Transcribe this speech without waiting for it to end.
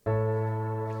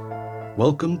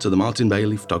Welcome to the Martin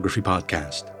Bailey Photography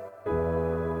Podcast.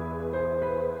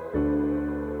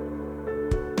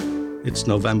 It's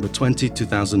November 20,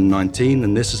 2019,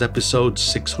 and this is episode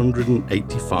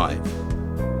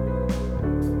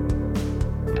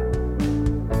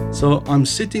 685. So I'm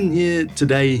sitting here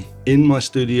today in my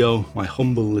studio, my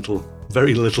humble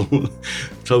very little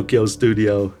Tokyo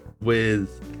studio, with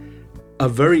a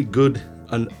very good,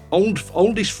 an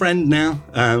oldish friend now,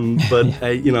 but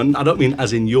I don't mean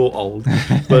as in you're old,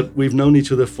 but we've known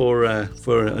each other for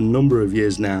a number of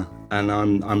years now, and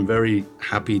I'm very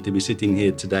happy to be sitting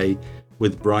here today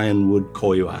with Brian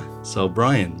Wood-Koiwa. So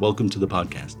Brian, welcome to the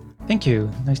podcast. Thank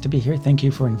you. Nice to be here. Thank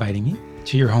you for inviting me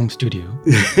to your home studio.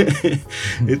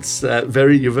 It's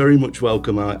you're very much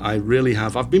welcome. I really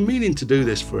have. I've been meaning to do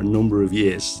this for a number of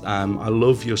years. I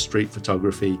love your street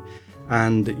photography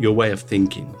and your way of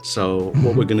thinking. So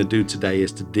what we're going to do today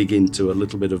is to dig into a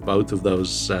little bit of both of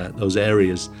those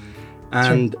areas.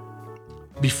 And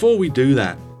before we do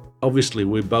that, obviously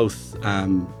we're both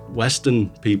Western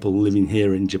people living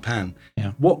here in Japan.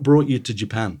 Yeah. What brought you to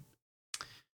Japan?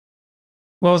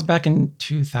 Well, it was back in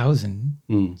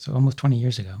 2000, so almost 20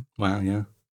 years ago. Wow, yeah.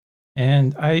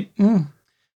 And I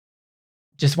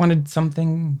just wanted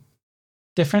something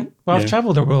different. Well, I've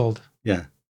traveled the world a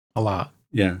lot.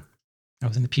 Yeah. I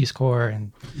was in the Peace Corps,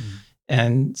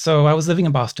 and so I was living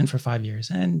in Boston for 5 years,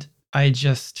 and I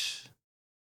just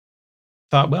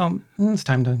thought, well, it's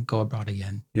time to go abroad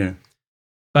again. Yeah.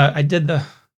 But I did the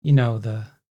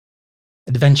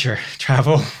adventure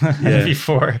travel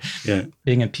before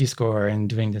being in Peace Corps and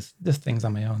doing this things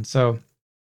on my own. So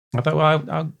I thought, well,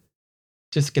 I'll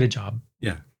just get a job.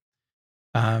 Yeah.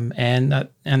 And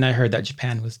I heard that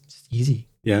Japan was just easy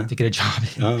to get a job.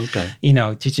 Oh, okay.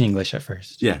 Teaching English at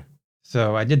first. Yeah.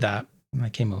 So I did that, and I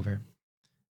came over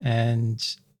and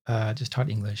just taught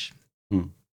English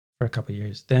for a couple of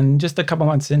years. Then just a couple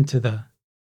months into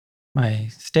my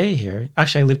stay here,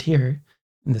 actually I lived here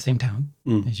in the same town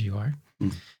as you are.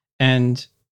 And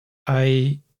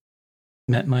I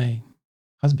met my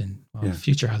husband,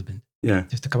 future husband,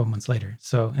 just a couple months later.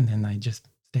 So, and then I just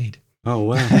stayed. Oh,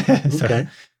 wow. Okay.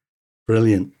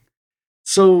 Brilliant.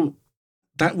 So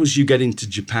that was you getting to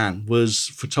Japan.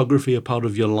 Was photography a part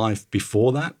of your life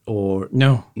before that, or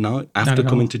no? After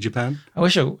coming to Japan? I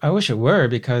wish it were,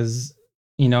 because,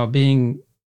 being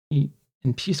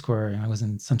in Peace Corps, I was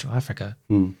in Central Africa.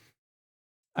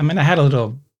 I mean, I had a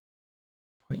little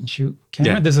point and shoot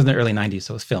camera. This was in the early 90s,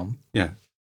 so it was film. Yeah.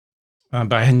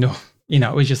 But I had no,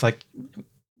 it was just like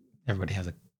everybody has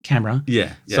a camera.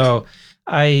 Yeah. So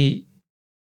I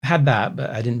had that, but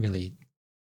I didn't really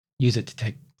use it to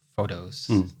take photos.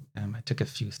 I took a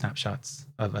few snapshots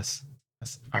of us,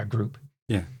 our group.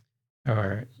 Yeah.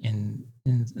 Or in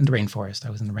the rainforest. I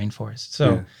was in the rainforest.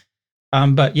 So,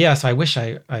 but yes, I wish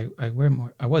I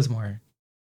was more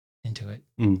into it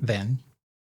then.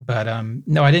 But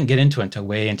no, I didn't get into it until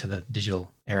way into the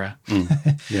digital era.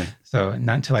 So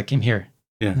not until I came here.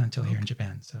 Not until here in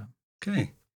Japan. So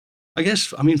okay. I guess,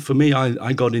 for me,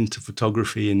 I got into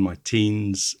photography in my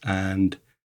teens, and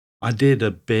I did a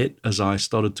bit as I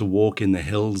started to walk in the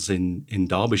hills in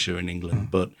Derbyshire in England,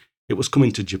 but it was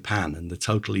coming to Japan and the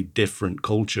totally different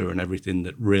culture and everything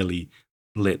that really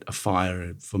lit a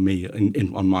fire for me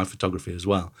on my photography as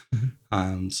well.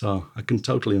 So I can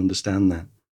totally understand that.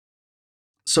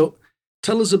 So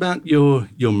tell us about your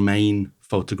main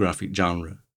photographic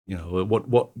genre.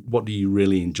 What do you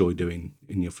really enjoy doing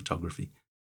in your photography?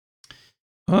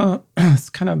 It's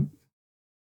kind of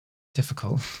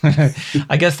difficult.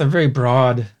 I guess the very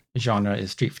broad genre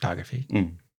is street photography.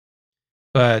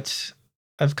 But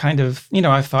I've kind of,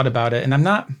 I've thought about it, and I'm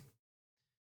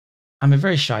a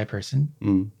very shy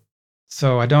person.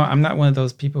 So I'm not one of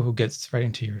those people who gets right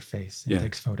into your face and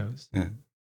takes photos.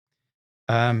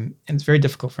 And it's very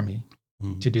difficult for me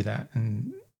to do that.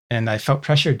 And I felt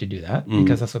pressured to do that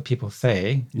because that's what people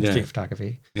say in street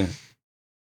photography. Yeah.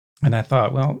 And I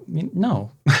thought, well,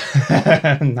 no,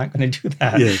 I'm not going to do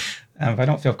that. Yeah. If I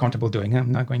don't feel comfortable doing it,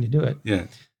 I'm not going to do it. Yeah.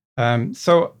 And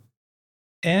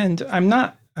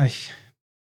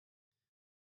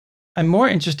I'm more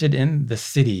interested in the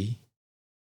city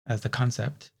as the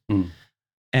concept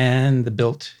and the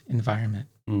built environment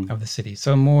of the city.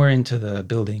 So more into the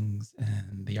buildings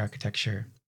and the architecture.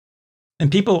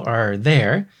 And people are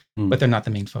there, but they're not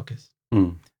the main focus.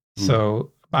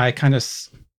 So I kind of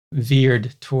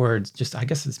veered towards I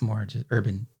guess it's more just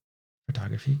urban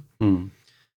photography,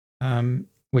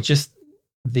 which is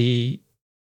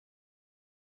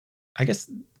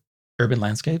urban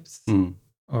landscapes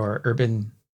or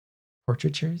urban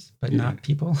portraitures, but not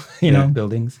people,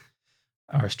 buildings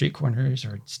or street corners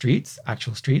or streets,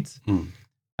 actual streets.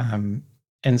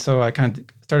 And so I kind of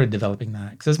started developing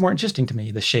that because it's more interesting to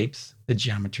me, the shapes, the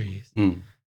geometries,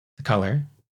 the color.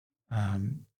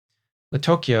 With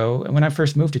Tokyo, when I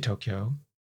first moved to Tokyo,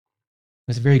 it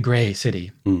was a very gray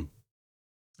city.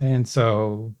 And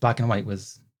so black and white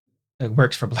it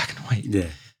works for black and white. Yeah,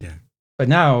 yeah. But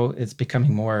now it's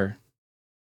becoming a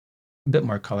bit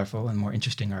more colorful and more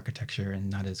interesting architecture and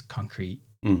not as concrete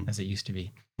as it used to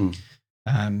be.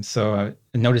 So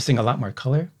I'm noticing a lot more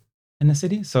color in the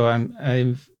city. So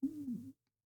I've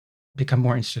become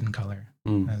more interested in color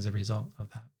as a result of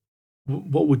that.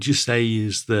 What would you say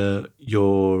is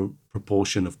your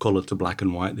proportion of color to black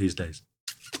and white these days?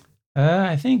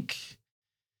 I think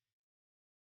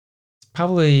it's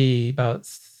probably about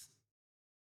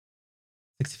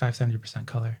 65-70%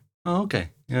 color. Oh, okay.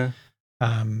 Yeah.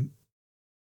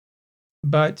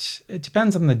 But it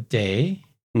depends on the day.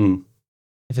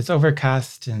 If it's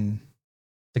overcast and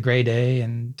the gray day,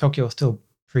 and Tokyo is still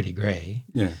pretty gray.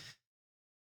 Yeah.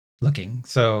 Looking.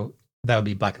 So that would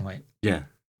be black and white. Yeah.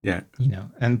 Yeah.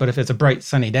 But if it's a bright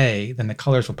sunny day, then the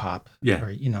colors will pop. Yeah.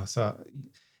 Or,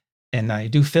 and I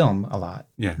do film a lot.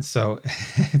 Yeah. So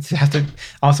it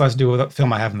also has to do with what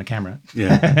film I have in the camera.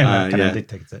 Yeah. That kind of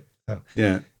dictates it. So.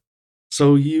 Yeah.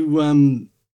 So you've,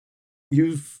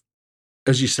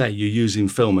 as you say, you're using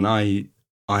film, and I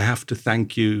have to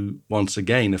thank you once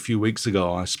again. A few weeks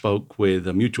ago, I spoke with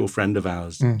a mutual friend of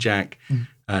ours, Jack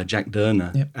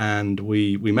Derner, and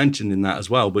we mentioned in that as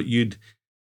well. But you'd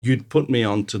put me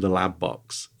onto the lab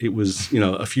box. It was,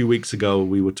 a few weeks ago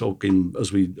we were talking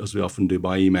as we often do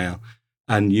by email,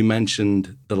 and you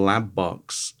mentioned the lab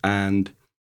box, and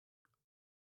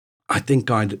I think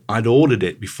I'd ordered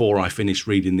it before I finished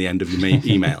reading the end of your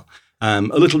email. A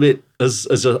little bit, as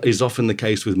is often the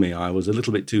case with me, I was a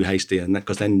little bit too hasty, and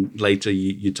because then later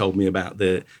you told me about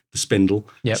the spindle,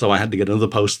 so I had to get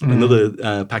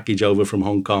another package over from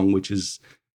Hong Kong, which is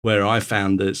where I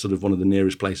found that sort of one of the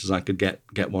nearest places I could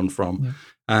get one from.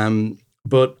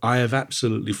 But I have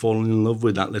absolutely fallen in love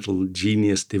with that little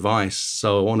genius device.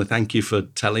 So I want to thank you for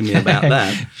telling me about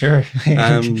that. Sure.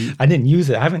 I didn't use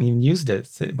it. I haven't even used it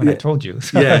when I told you.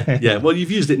 So. Yeah. Well,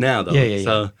 you've used it now, though.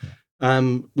 Yeah.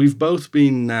 We've both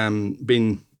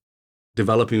been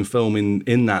developing film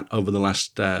in that over the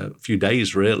last few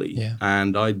days, really. Yeah.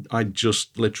 And I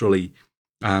just literally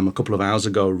a couple of hours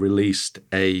ago released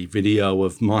a video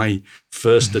of my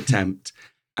first attempt.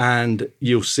 And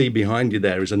you'll see behind you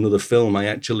there is another film. I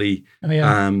actually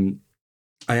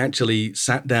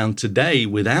sat down today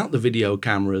without the video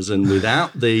cameras and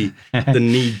without the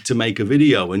need to make a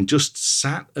video, and just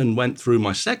sat and went through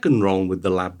my second roll with the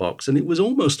lab box. And it was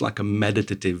almost like a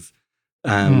meditative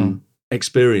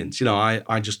experience.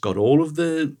 I just got all of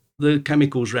the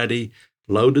chemicals ready,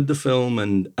 loaded the film,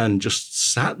 and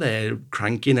just sat there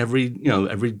cranking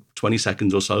every 20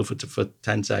 seconds or so for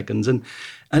 10 seconds.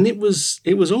 And it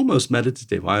was almost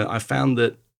meditative. I found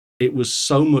that it was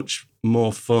so much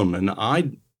more fun.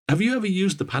 And have you ever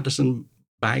used the Patterson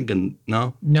bag? And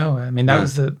no, I mean, that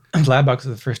was the lab box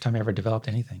was the first time I ever developed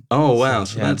anything. Oh, wow.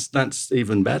 So that's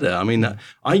even better. I mean,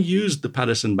 I used the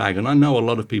Patterson bag, and I know a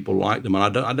lot of people like them,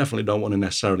 and I definitely don't want to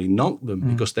necessarily knock them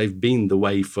because they've been the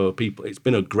way for people. It's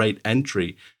been a great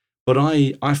entry, but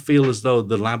I feel as though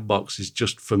the lab box is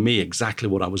just, for me, exactly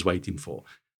what I was waiting for.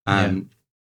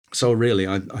 So really,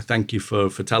 I thank you for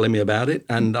telling me about it.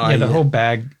 And the whole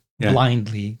bag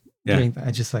blindly doing that.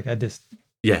 I just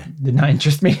did not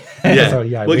interest me. Yeah. So,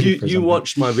 well, you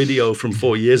watched my video from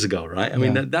 4 years ago, right? I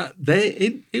mean,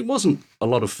 it wasn't a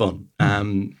lot of fun.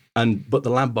 But the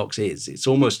lab box is. It's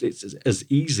as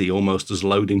easy almost as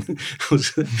loading.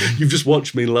 You've just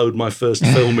watched me load my first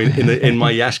film in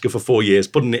my Yashica for 4 years,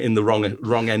 putting it in the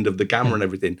wrong end of the camera and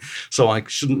everything. So I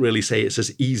shouldn't really say it's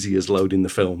as easy as loading the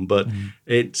film, but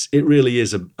it really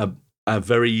is a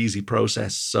very easy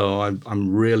process. So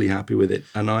I'm really happy with it,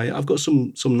 and I've got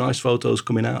some nice photos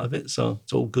coming out of it. So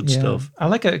it's all good stuff. I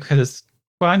like it because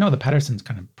I know the Patterson's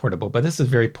kind of portable, but this is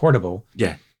very portable.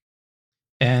 Yeah.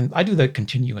 And I do the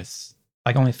continuous.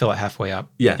 I only fill it halfway up.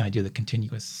 Yeah. And I do the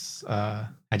continuous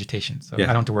agitation, so I Yeah.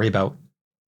 don't have to worry about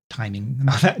timing and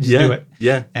all that. Just do it.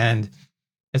 Yeah. And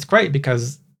it's great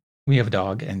because we have a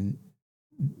dog, and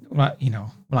when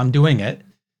I'm doing it,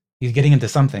 he's getting into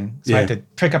something. So I have to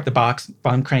pick up the box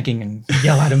while I'm cranking and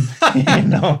yell at him,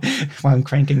 while I'm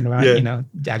cranking around,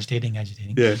 agitating.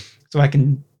 Yeah. So I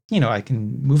can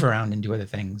move around and do other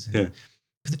things.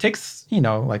 Because it takes,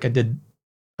 like I did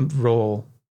a roll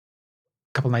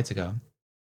a couple nights ago,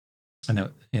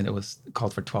 and it was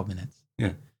called for 12 minutes.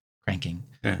 Yeah. Cranking,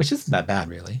 Yeah. which isn't that bad,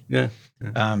 really. Yeah.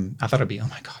 I thought it'd be, oh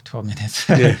my God, 12 minutes.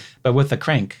 Yeah. But with the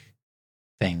crank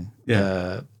thing,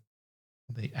 Yeah.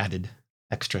 the added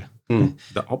extra.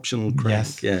 The optional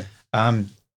crank. Yes. Yeah.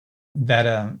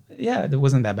 It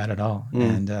wasn't that bad at all,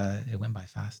 and it went by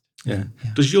fast. Yeah.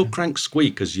 And, Does your crank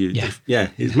squeak as you? Yeah.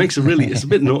 It makes it's a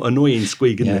bit annoying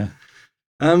squeak, isn't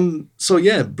it? So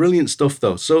yeah, brilliant stuff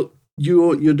though. So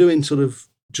you're doing sort of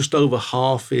just over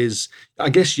half is, I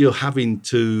guess you're having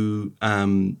to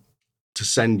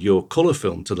send your color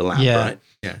film to the lab, right?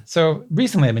 Yeah. So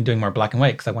recently I've been doing more black and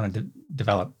white because I wanted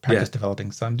to practice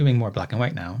developing. So I'm doing more black and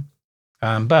white now.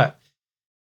 But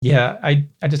yeah, I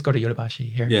just go to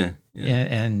Yodobashi here. Yeah.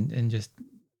 And just,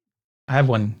 I have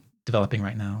one developing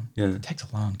right now. Yeah. It takes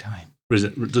a long time. Does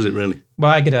it really?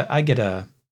 Well, I get a I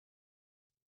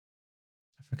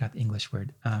forgot the English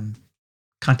word.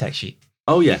 Contact sheet.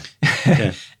 Oh yeah.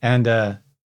 And so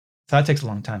that takes a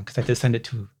long time because I have to send it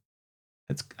to,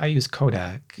 I use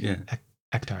Kodak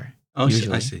Ektar. Oh,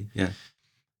 usually. I see. Yeah.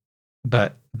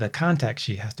 But the contact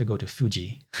sheet has to go to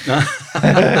Fuji.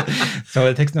 So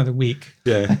it takes another week.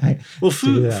 Yeah. Well,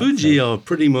 Fuji are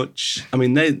pretty much, I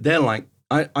mean, they're like,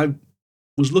 I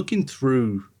was looking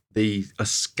through a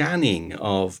scanning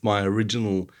of my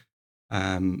original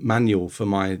manual for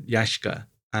my Yashica,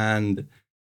 and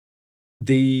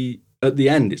at the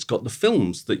end, it's got the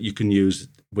films that you can use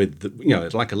with,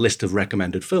 it's like a list of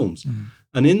recommended films.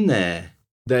 And in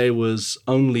there was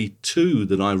only two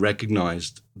that I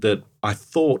recognized that I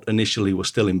thought initially were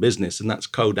still in business, and that's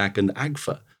Kodak and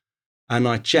Agfa. And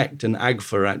I checked, and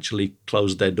Agfa actually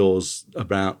closed their doors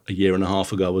about a year and a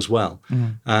half ago as well.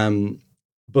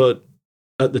 But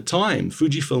at the time,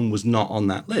 Fujifilm was not on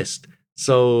that list.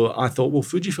 So I thought, well,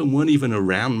 Fujifilm weren't even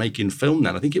around making film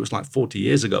then. I think it was like 40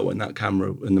 years ago when that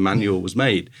camera and the manual was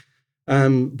made.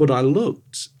 But I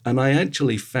looked, and I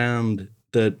actually found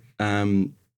that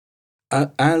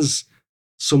as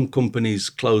some companies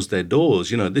closed their doors,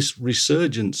 this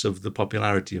resurgence of the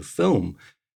popularity of film,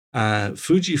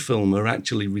 Fujifilm are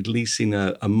actually releasing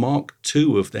a Mark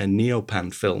II of their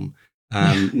Neopan film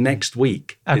next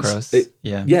week. Acros.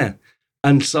 Yeah.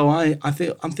 And so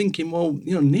I'm thinking, well,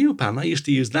 Neopan, I used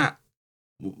to use that.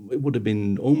 It would have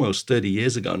been almost 30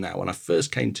 years ago now when I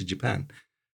first came to Japan.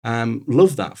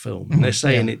 Love that film. And they're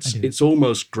saying it's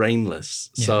almost grainless.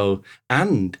 Yeah. So,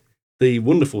 and the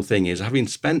wonderful thing is, having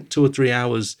spent 2 or 3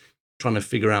 hours trying to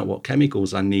figure out what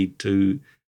chemicals I need to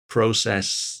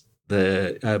process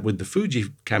with the Fuji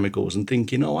chemicals, and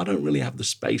thinking, I don't really have the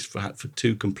space for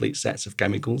 2 complete sets of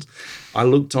chemicals. I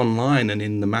looked online and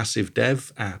in the Massive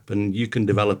Dev app, and you can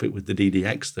develop it with the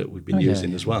DDX that we've been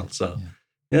using as well. So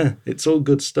yeah, it's all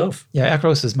good stuff. Yeah,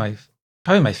 Acros is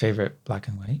probably my favorite black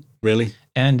and white. Really?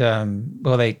 And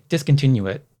they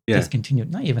discontinued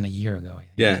not even a year ago, I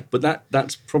think. Yeah, but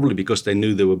that's probably because they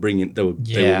knew they were working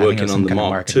on the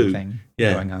Mark II thing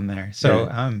going on there. So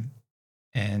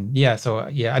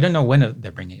I don't know when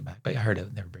they're bringing it back, but I heard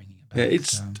they're bringing it back. Yeah,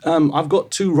 it's I've got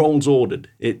 2 rolls ordered.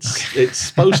 It's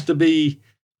supposed to be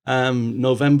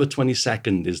November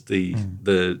 22nd is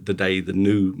the day the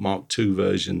new Mark II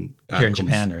version here in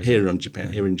Japan. Here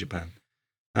in Japan.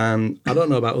 I don't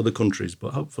know about other countries,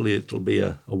 but hopefully it'll be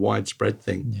a widespread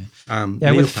thing.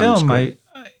 With film,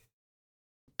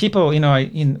 people, when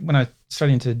I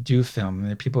starting to do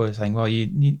film, people are saying, well,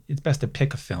 it's best to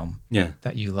pick a film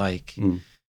that you like,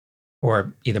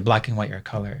 or either black and white or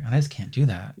color. And I just can't do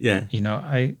that. Yeah.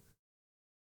 I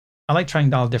like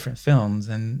trying all different films,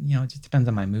 and it just depends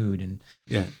on my mood. And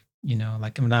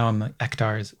like now I'm like,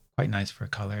 Ektar is quite nice for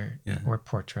color, or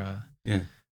Portra. Yeah.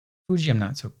 Fuji, I'm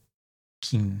not so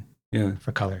keen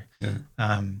for color. Yeah.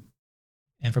 And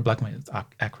for black and white, it's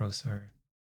Acros or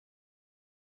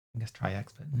I guess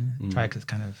Tri-X, but Tri-X is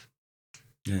kind of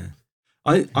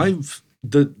I've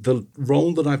the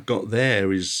roll that I've got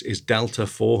there is Delta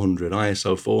 400,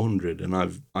 ISO 400, and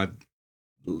I've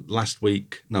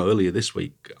earlier this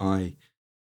week I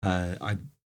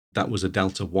that was a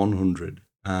Delta 100.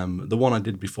 The one I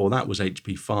did before that was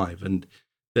HP5, and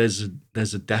there's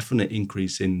a definite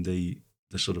increase in the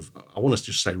sort of, I want to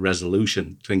just say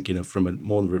resolution, thinking of from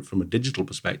a digital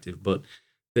perspective, but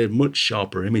they're much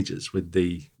sharper images with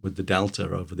the Delta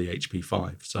over the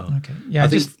HP5. So I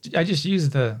just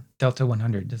used the Delta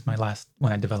 100 as my last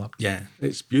one I developed. Yeah,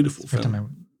 it's beautiful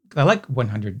film. I like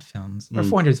 100 films, or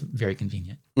 400 is very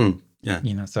convenient.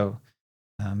 Yeah, so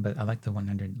but I like the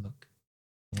 100 look.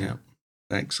 Yeah,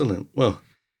 excellent. Well,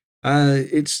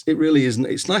 it really isn't.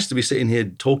 It's nice to be sitting here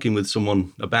talking with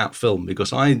someone about film,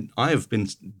 because I have been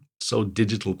so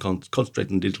digital,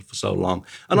 concentrating on digital for so long,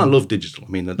 and I love digital.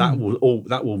 I mean,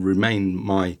 that will remain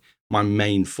my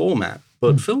main format.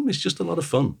 But film is just a lot of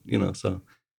fun, So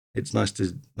it's nice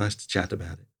to chat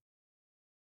about it.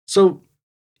 So,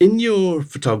 in your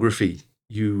photography,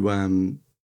 you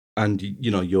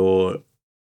your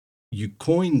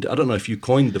coined, I don't know if you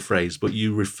coined the phrase, but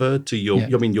you referred to your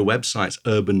website's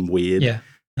Urban Weird. Yeah.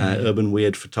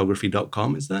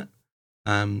 Urbanweirdphotography.com, is that?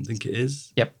 I think it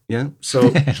is. Yep. Yeah.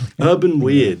 So Urban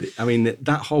Weird, I mean,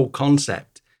 that whole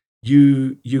concept,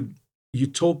 you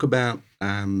talk about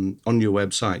on your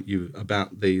website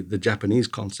about the Japanese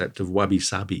concept of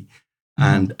wabi-sabi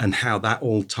and how that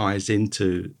all ties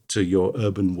into your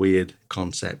Urban Weird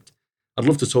concept. I'd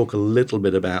love to talk a little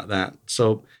bit about that.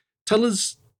 So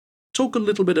talk a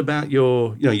little bit about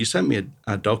you sent me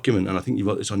a document, and I think you've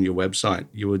got this on your website.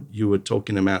 You were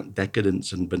talking about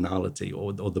decadence and banality,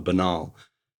 or the banal.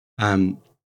 And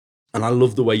I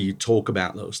love the way you talk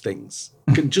about those things.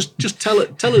 Just tell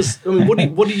us. I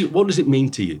mean, what does it mean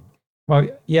to you? Well,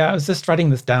 yeah, I was just writing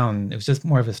this down. It was just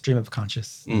more of a stream of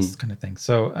consciousness kind of thing.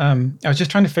 So I was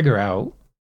just trying to figure out,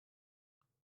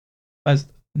 as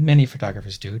many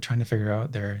photographers do, trying to figure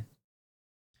out their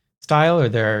style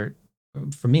or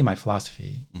for me, my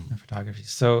philosophy in photography.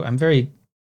 So I'm very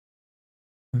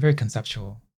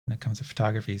conceptual when it comes to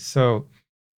photography. So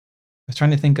I was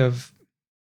trying to think of,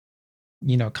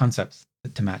 concepts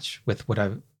to match with what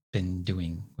I've been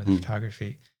doing with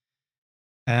photography.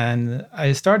 And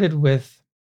I started with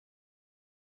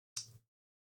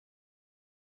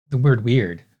the word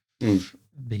weird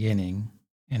beginning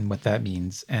and what that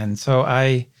means. And so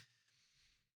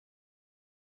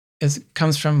it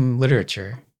comes from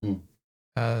literature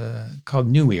called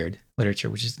New Weird literature,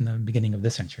 which is in the beginning of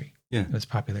this century. Yeah. It was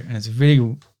popular. And it's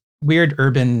really weird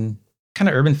urban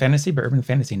fantasy, but urban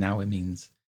fantasy now it means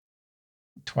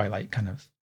Twilight kind of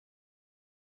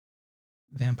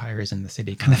vampires in the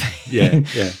city kind of thing.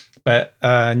 Yeah. But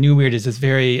New Weird is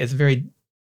very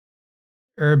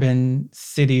urban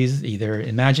cities, either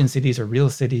imagined cities or real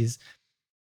cities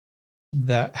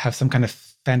that have some kind of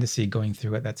fantasy going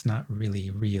through it that's not really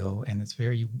real, and it's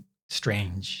very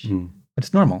strange, but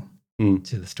it's normal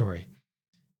to the story.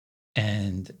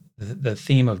 And the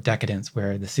theme of decadence,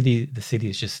 where the city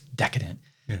is just decadent,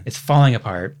 it's falling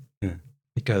apart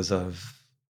because of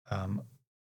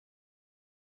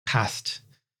past,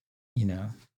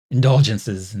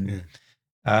 indulgences,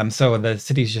 and so the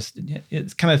cities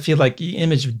it's kind of feel like the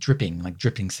image of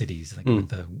dripping cities, like with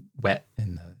the wet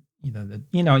and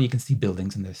you can see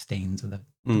buildings and the stains of the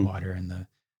water and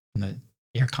the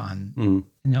aircon,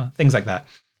 things like that.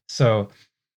 So,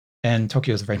 and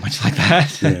Tokyo is very much like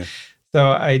that. Yeah. So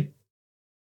I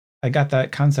got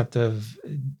that concept of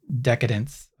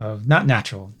decadence, of not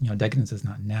natural. Decadence is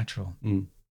not natural.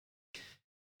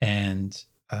 And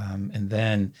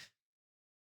then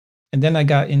I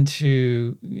got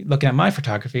into looking at my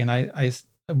photography, and I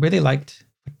really liked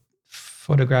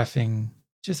photographing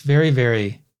just very,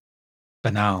 very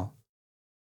banal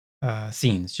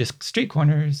scenes, just street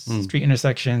corners, street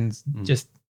intersections, just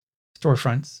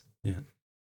storefronts. Yeah.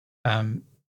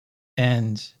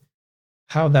 And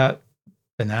how that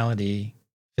banality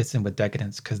fits in with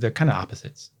decadence, because they're kind of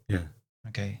opposites. Yeah.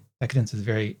 Okay. Decadence is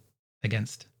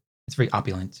it's very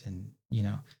opulent and,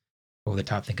 over the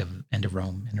top. Think of End of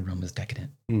Rome. End of Rome is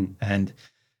decadent. And,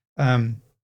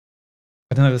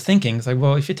 but then I was thinking, it's like,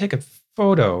 well, if you take a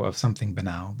photo of something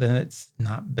banal, then it's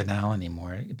not banal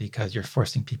anymore, because you're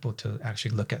forcing people to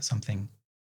actually look at something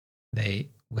they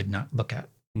would not look at.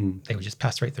 They would just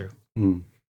pass right through,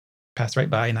 pass right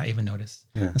by, and not even notice.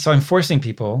 Yeah. And so I'm forcing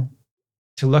people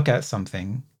to look at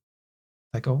something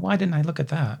like, oh, why didn't I look at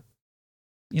that?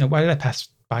 Why did I pass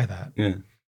by that? Yeah.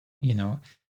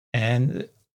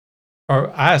 Or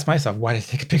I ask myself, why did I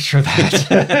take a picture of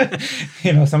that?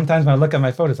 Sometimes when I look at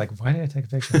my photos, like, why did I take a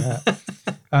picture of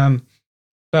that?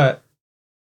 But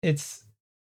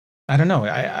I don't know.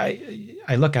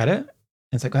 I look at it and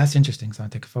it's like, well, that's interesting. So I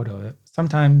take a photo of it.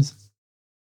 Sometimes it's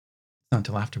not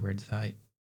until afterwards I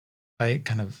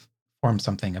kind of form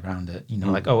something around it,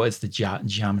 like, oh, it's the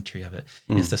geometry of it.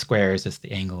 It's the squares, it's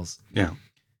the angles. Yeah.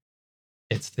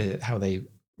 It's how they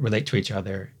relate to each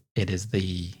other. It is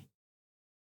the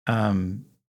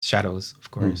shadows,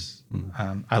 of course.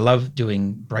 I love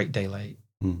doing bright daylight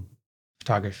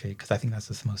photography, because I think that's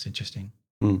the most interesting.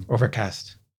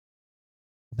 Overcast,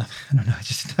 I don't know,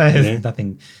 just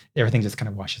nothing. Everything just kind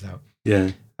of washes out.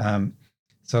 Yeah.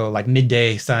 So like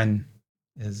midday sun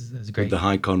is great. With the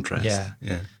high contrast. Yeah.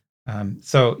 Yeah.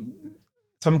 So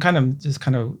I'm kind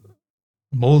of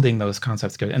molding those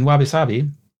concepts together. And wabi sabi,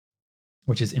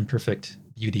 which is imperfect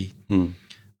beauty,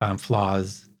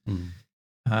 flaws.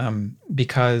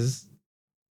 Because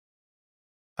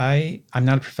I'm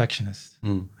not a perfectionist.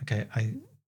 Okay,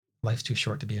 life's too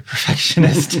short to be a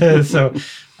perfectionist. So, if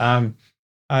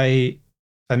I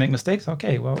make mistakes,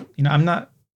 okay, well, I'm not a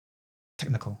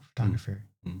technical photographer.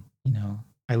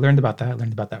 I learned about that. I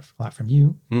learned about that a lot from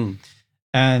you.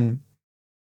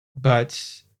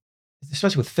 But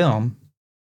especially with film,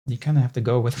 you kind of have to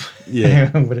go with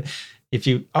if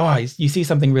you see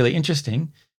something really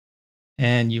interesting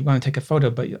and you want to take a photo,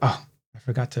 but I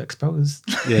forgot to expose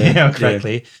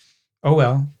correctly. Oh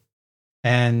well.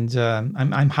 And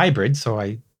I'm hybrid, so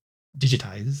I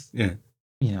digitize.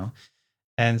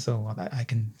 And so I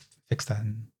can fix that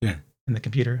in the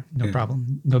computer, no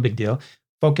problem, no big deal.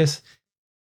 Focus,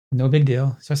 no big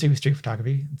deal, especially with street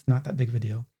photography. It's not that big of a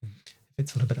deal if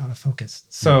it's a little bit out of focus.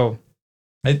 So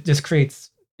it just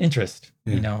creates interest,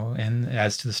 and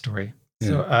adds to the story.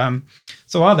 So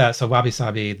all that. So wabi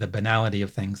sabi, the banality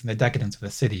of things, and the decadence of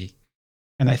the city,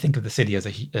 and I think of the city as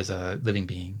a living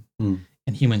being, and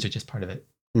humans are just part of it.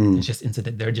 It's just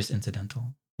incident. They're just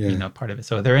incidental, part of it.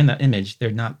 So they're in the image.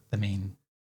 They're not the main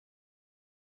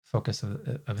focus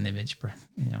of an image,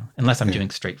 unless I'm doing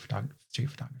street photography.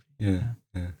 Yeah.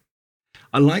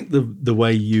 I like the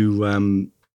way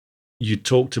you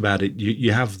talked about it.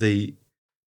 You have the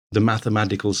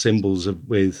mathematical symbols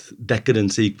with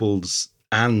decadence equals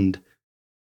and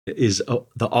is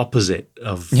the opposite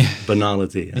of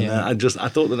banality, and I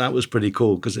thought that was pretty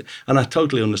cool and I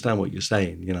totally understand what you're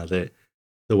saying.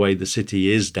 The way the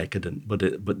city is decadent, but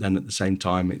then at the same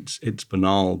time it's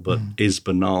banal. But is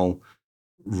banal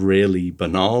really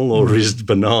banal, or is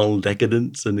banal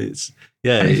decadence? And it's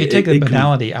if you take the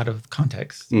banality out of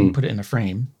context and put it in a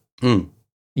frame, then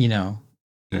there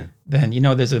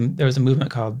was a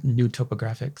movement called New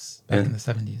Topographics back in the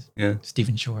 70s.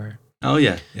 Stephen Shore. Oh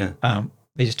yeah.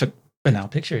 They just took banal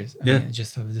pictures.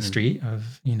 Just of the street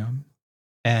of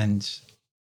and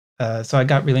so I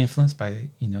got really influenced by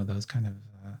those kind of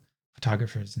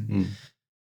photographers,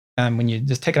 and when you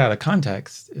just take it out of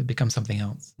context, it becomes something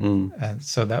else. And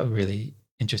so that really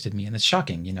interested me, and it's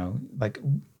shocking, like,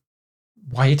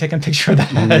 why are you taking a picture of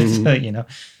that?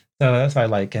 So that's what I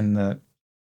like. And the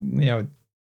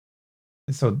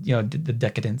the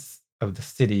decadence of the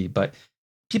city. But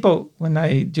people, when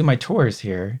I do my tours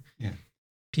here,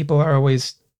 people are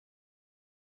always,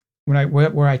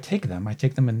 where I take them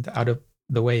in out of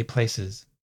the way places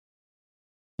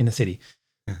in the city,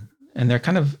 and they're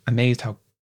kind of amazed how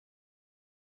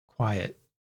quiet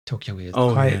Tokyo is.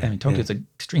 Quiet. I mean, Tokyo is an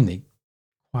extremely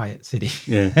quiet city.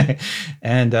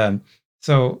 And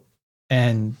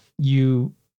and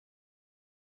you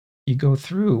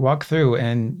walk through,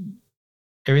 and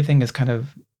everything is kind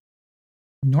of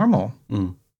normal.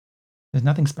 There's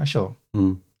nothing special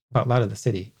about a lot of the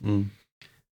city. To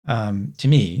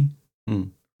me, or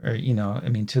I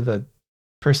mean, to the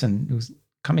person who's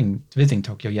visiting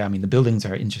Tokyo, I mean, the buildings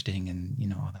are interesting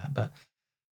and all that, but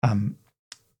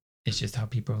it's just how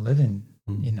people are living,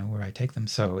 where I take them.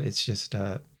 So it's just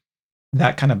that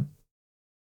kind of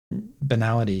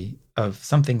banality of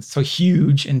something so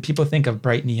huge, and people think of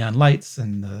bright neon lights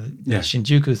and the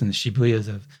Shinjukus and the Shibuyas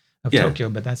of Tokyo,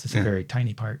 but that's just a very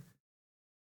tiny part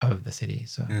of the city.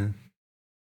 So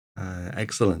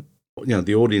excellent.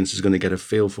 The audience is going to get a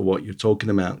feel for what you're talking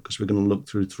about, because we're going to look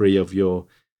through 3 of your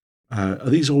are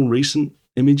these all recent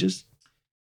images?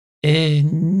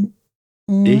 Ish.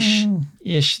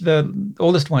 The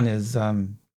oldest one is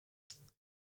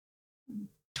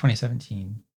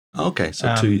 2017. Okay,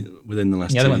 so 2 within the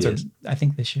last 2 years. The other ones are, I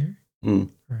think, this year, or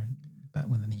about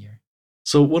within a year.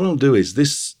 So what I'll do is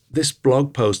this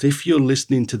blog post, if you're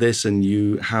listening to this and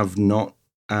you have not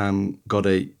got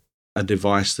a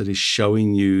device that is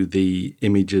showing you the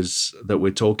images that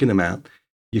we're talking about,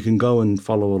 you can go and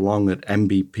follow along at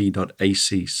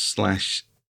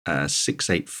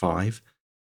mbp.ac/685,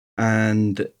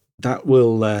 and that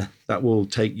will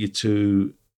take you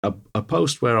to a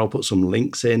post where I'll put some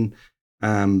links in,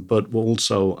 but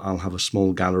also I'll have a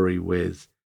small gallery with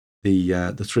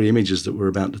the 3 images that we're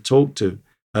about to talk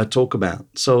about.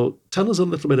 So tell us a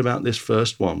little bit about this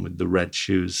first one with the red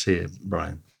shoes here,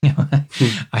 Brian. I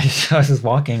was just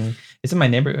walking. It's in my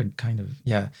neighborhood, kind of,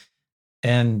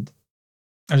 and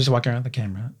I was just walking around the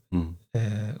camera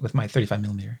with my 35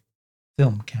 millimeter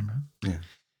film camera.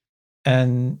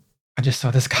 And I just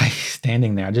saw this guy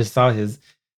standing there. I just saw his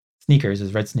sneakers,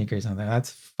 his red sneakers. And I was like,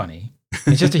 that's funny.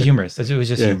 It's just humorous. It was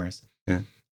just humorous.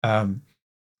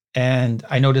 And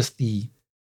I noticed the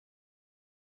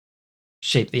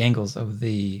shape, the angles of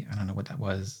I don't know what that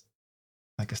was,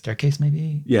 like a staircase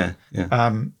maybe?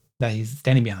 That he's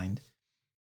standing behind.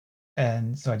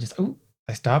 And so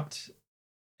I stopped,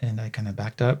 and I kind of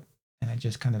backed up, and I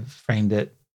just kind of framed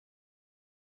it.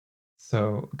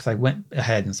 So, because I went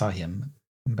ahead and saw him,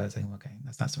 but I was like, okay,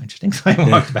 that's not so interesting. So I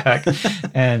walked back,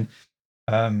 and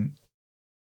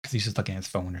because he's just looking at his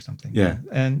phone or something.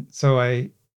 And so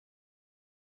I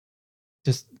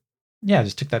just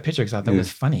took that picture because I thought it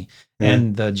was funny,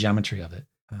 and the geometry of it.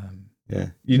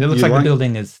 It looks like the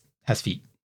building has feet.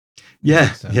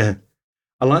 Yeah, so.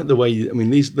 I like the way. I mean,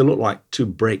 they look like two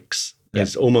bricks.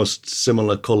 It's almost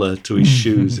similar color to his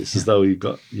shoes. It's as though you've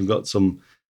got some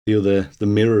the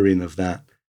mirroring of that.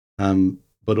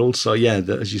 But also,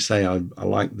 as you say, I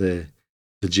like the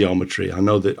geometry. I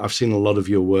know that I've seen a lot of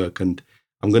your work, and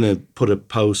I'm going to put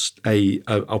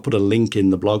I'll put a link in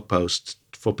the blog post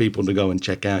for people to go and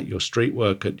check out your street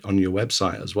work on your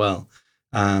website as well,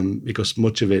 because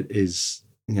much of it is,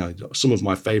 some of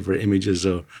my favorite images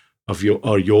are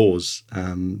yours,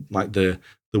 like the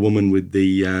woman with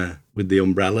the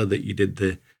umbrella that you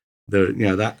did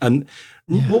that. And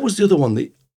what was the other one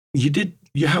that you did?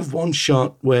 You have one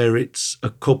shot where it's a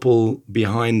couple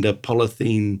behind a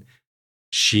polythene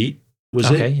sheet.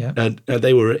 Was it? Yeah.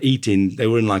 They were eating. They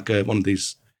were in like one of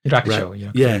these.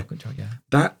 Yeah.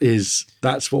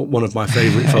 That's one of my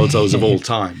favorite photos of all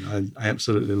time. I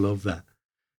absolutely love that.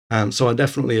 So I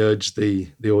definitely urge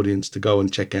the audience to go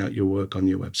and check out your work on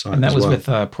your website. And that was with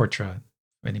Portra.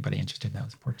 Anybody interested? That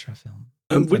was Portra film.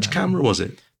 Which camera was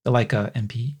it? The Leica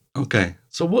MP. Okay.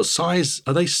 So what size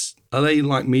are they? Are they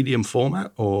like medium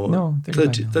format or no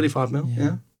 35 mil?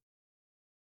 Yeah.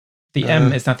 The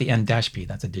M, it's not the N-P.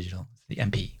 That's a digital. It's the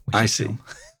MP. I see. Film.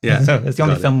 Yeah. So it's the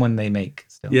only film one they make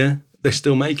still. Yeah. They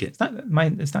still make it.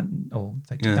 It's not old.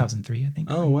 It's like 2003, I think.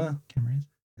 Oh wow. Camera is.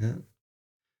 Yeah.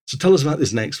 So tell us about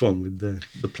this next one with the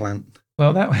plant.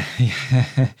 Well, that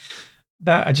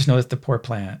I just noticed the poor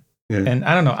plant, and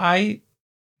I don't know. I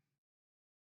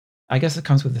guess it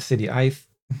comes with the city. I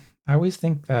always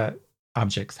think that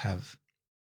objects have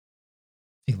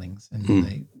feelings, and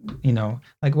they,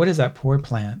 like what is that poor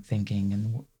plant thinking,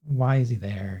 and why is he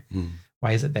there?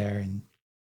 Why is it there? And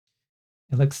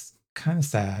it looks kind of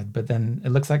sad, but then it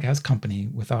looks like it has company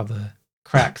with all the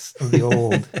cracks of the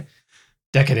old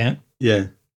decadent.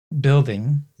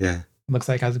 Building. It looks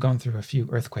like I was going through a few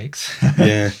earthquakes.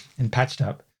 And patched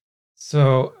up.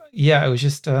 So it was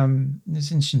just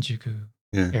it's in Shinjuku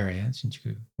area,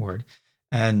 Shinjuku ward.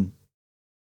 And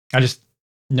I just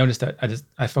noticed that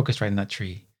I focused right in that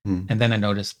tree. And then I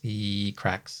noticed the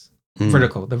cracks, the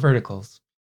verticals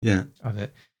of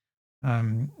it.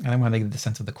 And I wanted to get the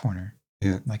sense of the corner.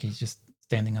 Like he's just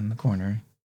standing on the corner,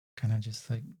 kind of just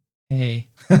like, hey.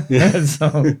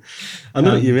 So I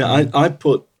know what you mean.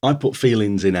 I put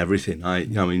feelings in everything. I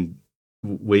mean,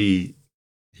 we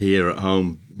here at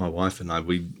home, my wife and I,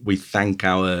 we thank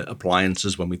our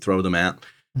appliances when we throw them out.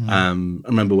 I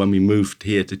remember when we moved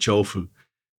here to Chofu,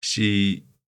 she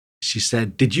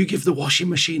said, "Did you give the washing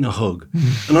machine a hug?"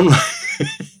 And I'm like,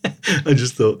 I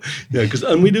just thought,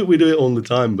 and we do it all the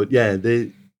time. But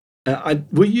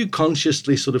were you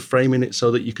consciously sort of framing it so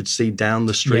that you could see down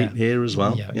the street here as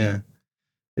well? Yeah.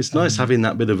 It's nice having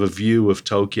that bit of a view of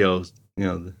Tokyo.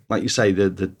 Like you say,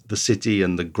 the city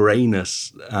and the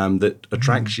grayness that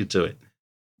attracts you to it.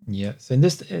 Yes, and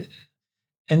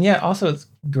also it's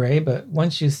gray, but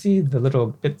once you see the little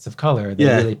bits of color, they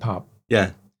really pop.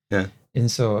 Yeah. And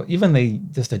so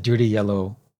even just a dirty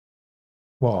yellow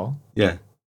wall.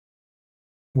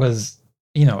 Was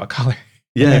a color.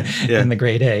 In the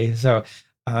gray day. So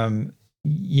so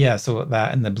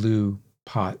that and the blue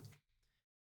pot.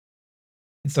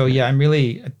 So I'm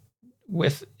really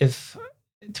it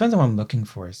depends on what I'm looking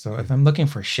for. So if I'm looking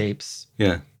for shapes,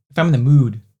 if I'm in the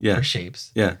mood for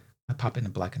shapes, I pop in a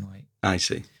black and white. I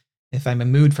see. If I'm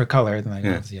in the mood for color, then I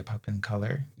pop in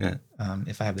color.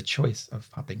 If I have the choice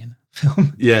of popping in a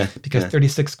film, because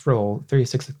 36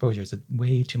 exposures is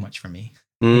way too much for me.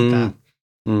 I hate that.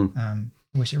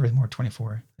 Wish it was more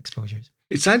 24 exposures.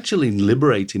 It's actually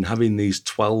liberating having these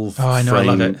 12 I know, frame,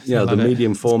 I love it. the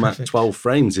medium format 12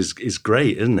 frames is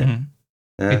great, isn't it?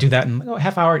 I do that in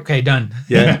half hour. Okay, done.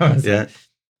 So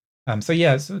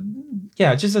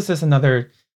just as this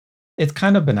another, it's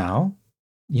kind of banal.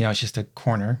 It's just a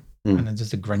corner and then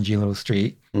just a grungy little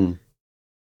street.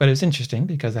 But it's interesting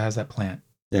because it has that plant.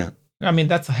 I mean,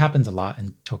 that happens a lot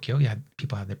in Tokyo.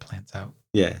 People have their plants out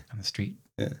on the street.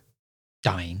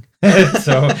 Dying.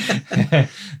 So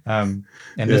and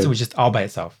this was just all by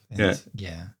itself. And it was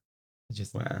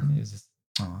just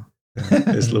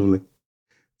it's lovely.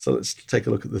 So let's take a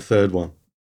look at the third one.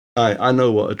 I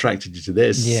know what attracted you to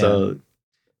this. So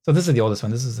this is the oldest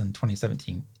one. This is in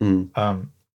 2017. I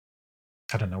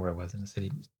don't know where it was in the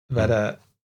city, but I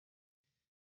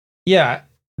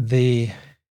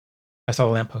saw a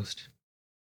lamppost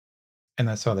and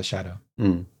I saw the shadow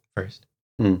first.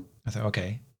 I thought,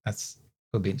 okay,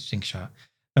 will be an interesting shot.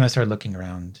 Then I started looking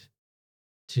around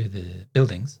to the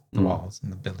buildings, the walls and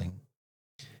the building.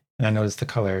 And I noticed the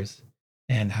colors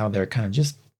and how they're kind of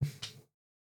just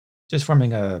just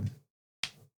forming a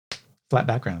flat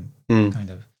background, kind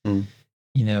of,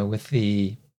 with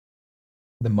the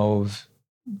mauve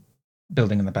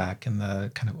building in the back and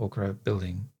the kind of ochre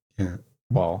building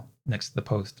wall next to the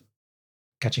post,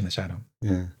 catching the shadow.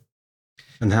 Yeah.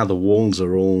 And how the walls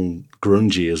are all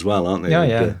grungy as well, aren't they?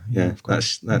 Yeah.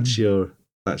 That's your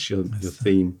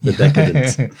theme, the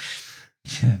decadence.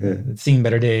 Seen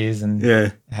better days, and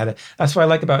that's what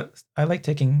I like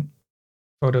taking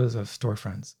photos of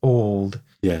storefronts, old,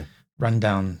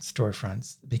 rundown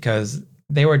storefronts, because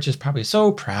they were just probably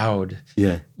so proud,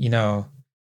 when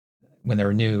they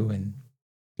were new and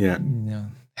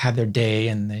had their day,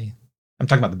 and I'm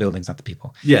talking about the buildings, not the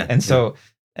people. And so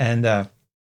they're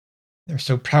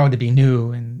so proud to be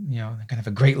new, and kind of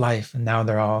a great life, and now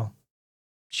they're all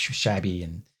shabby,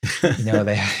 and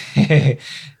they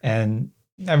and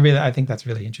I think that's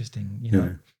really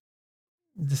interesting.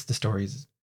 Just the stories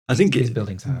I think these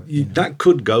buildings have. That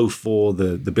could go for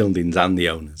the buildings and the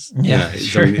owners.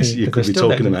 Sure. You could be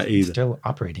talking about either. Still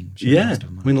operating. I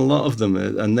mean, a lot of them,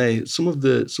 and some of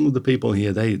the people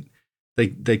here, they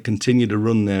continue to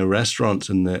run their restaurants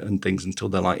and things until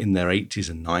they're like in their 80s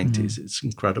and 90s. It's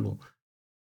incredible.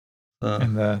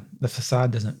 And the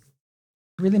facade doesn't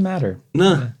really matter.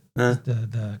 No.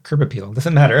 The curb appeal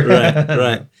doesn't matter.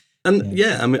 Right. And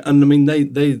I mean,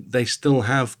 they still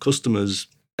have customers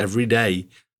every day,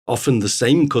 often the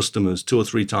same customers 2 or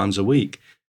 3 times a week,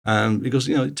 because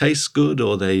it tastes good,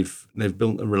 or they've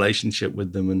built a relationship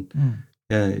with them, and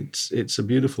it's a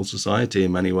beautiful society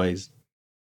in many ways,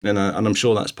 and I'm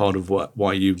sure that's part of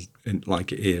why you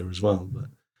like it here as well. But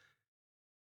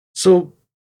so,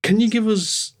 can you give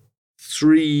us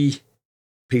 3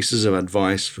 pieces of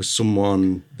advice for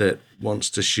someone that wants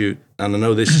to shoot, and I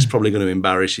know this is probably going to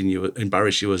embarrass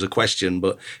you as a question,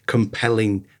 but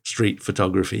compelling street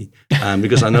photography,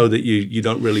 because I know that you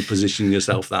don't really position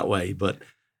yourself that way, but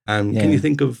can you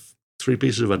think of 3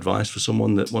 pieces of advice for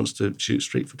someone that wants to shoot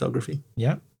street photography?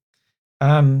 Yeah.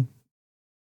 The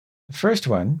first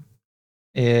one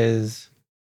is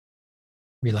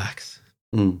relax,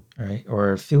 all right,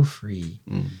 or feel free.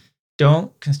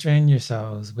 Don't constrain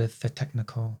yourselves with the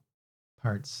technical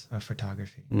parts of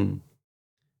photography.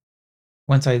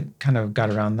 Once I kind of got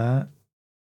around that,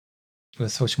 it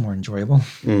was so much more enjoyable.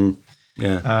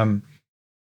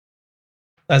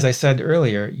 As I said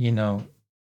earlier,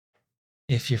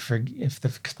 if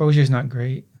the exposure is not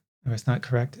great or it's not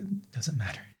correct, it doesn't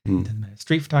matter. It doesn't matter.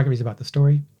 Street photography is about the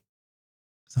story.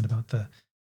 It's not about the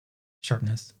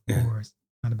sharpness, or it's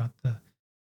not about the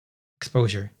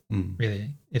exposure,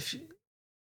 really. If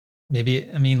maybe,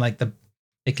 I mean,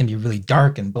 it can be really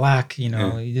dark and black, you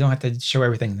don't have to show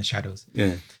everything in the shadows.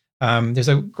 There's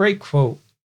a great quote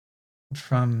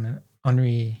from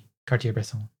Henri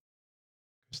Cartier-Bresson,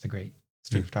 who's the great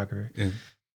street photographer. And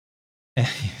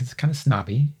it's kind of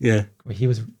snobby. He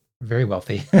was very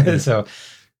wealthy.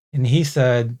 And he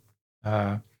said,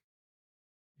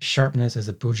 sharpness is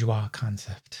a bourgeois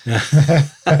concept.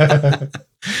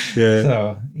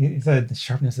 So he said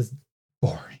sharpness is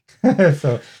boring.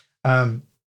 So I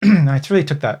really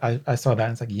took that. I saw that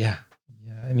and it's like,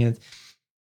 I mean,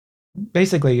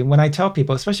 basically when I tell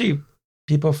people, especially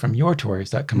people from your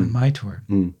tours that come on my tour,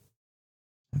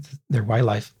 they're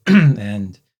wildlife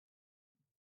and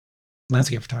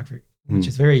landscape photography, which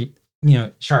is very,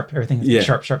 sharp. Everything is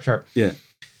sharp.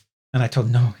 And I told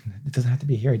them, no, it doesn't have to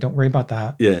be here. Don't worry about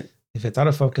that. If it's out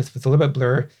of focus, if it's a little bit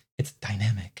blur, it's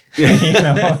dynamic.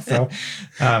 So,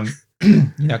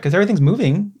 because everything's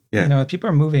moving. If people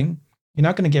are moving, you're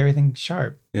not going to get everything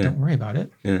sharp. Don't worry about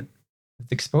it. If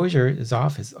the exposure is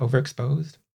off, is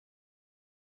overexposed,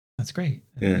 that's great.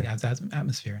 It adds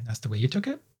atmosphere. That's the way you took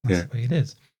it. That's the way it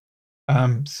is.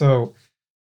 So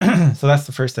that's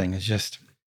the first thing, is just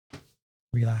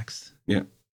relax.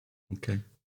 Okay.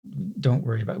 Don't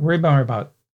worry more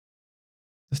about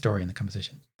the story and the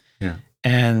composition.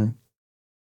 And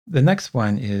the next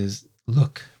one is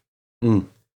look. A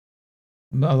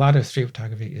lot of street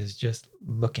photography is just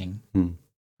looking.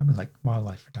 Probably like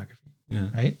wildlife photography.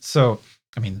 Right? So,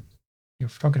 I mean, you're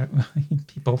photographing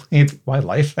people, it's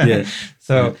wildlife.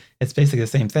 So it's basically the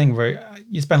same thing, where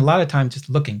you spend a lot of time just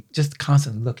looking, just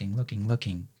constantly looking.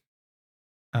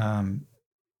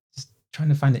 Just trying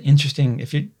to find the interesting,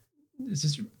 it's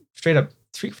just straight up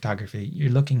street photography,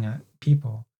 you're looking at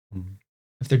people.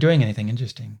 If they're doing anything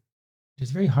interesting, which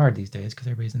is very hard these days because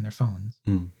everybody's in their phones.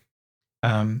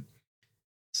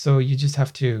 So you just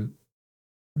have to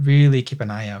really keep an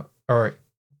eye out, or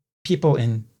people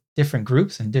in different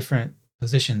groups and different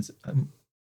positions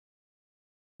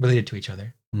related to each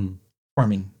other,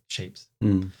 forming shapes,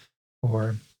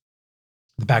 or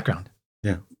the background.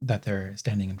 that they're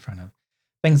standing in front of.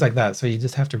 Things like that. So you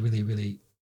just have to really, really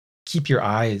keep your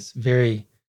eyes very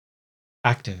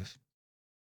active.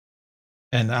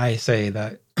 And I say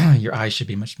that your eyes should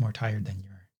be much more tired than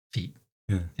your feet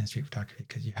in street photography,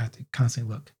 because you have to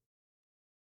constantly look.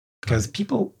 Because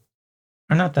people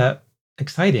are not that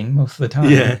exciting most of the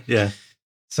time. Yeah.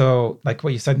 So, like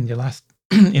what you said in your last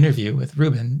interview with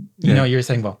Ruben, you know, you're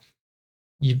saying, well,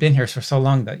 you've been here for so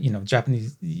long that, you know,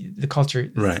 Japanese, the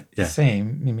culture is the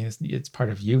same. I mean, it's part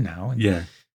of you now. And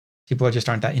people just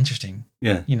aren't that interesting.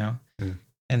 You know?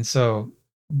 And so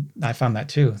I found that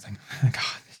too. It's like, oh, God,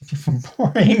 people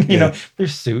are boring. You know,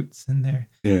 there's suits and they're,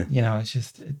 you know, it's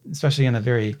just, especially in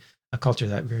a culture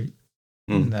that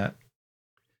that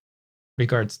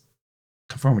regards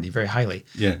conformity very highly.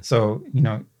 So, you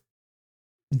know,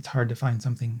 it's hard to find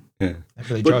something that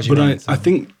really draws you in. I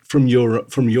think from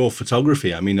your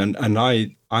photography, I mean, and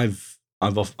I've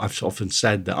often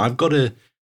said that I've got a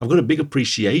big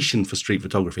appreciation for street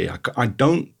photography. I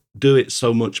don't do it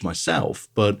so much myself,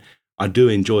 but I do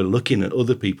enjoy looking at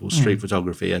other people's street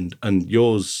photography and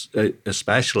yours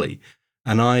especially.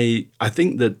 And I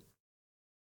think that,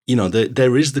 you know,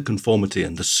 there is the conformity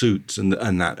and the suits and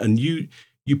that, and you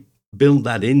build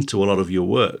that into a lot of your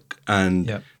work.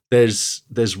 And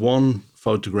there's one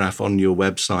photograph on your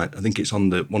website. I think it's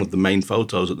on one of the main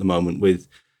photos at the moment, with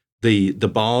the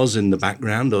bars in the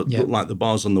background, or look like the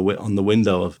bars on the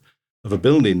window of a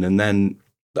building, and then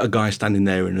a guy standing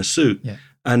there in a suit.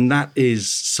 And that is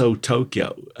so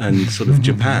Tokyo and sort of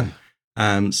Japan.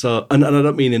 So, and I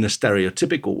don't mean in a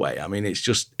stereotypical way. I mean,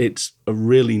 it's a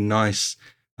really nice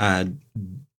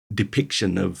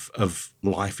depiction of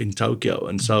life in Tokyo.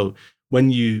 And so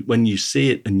when you see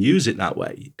it and use it that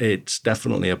way, it's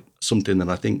definitely something that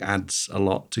I think adds a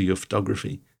lot to your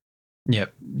photography. Yeah.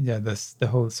 The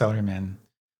whole salaryman,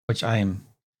 which that'd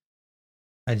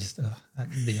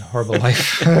be a horrible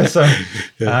life. So,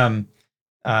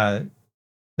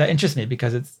 that interests me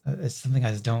because it's something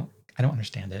I don't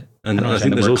understand it. And I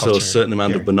think there's also a certain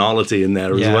amount of banality in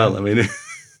there as well. I mean,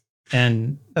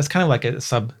 and that's kind of like a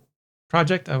sub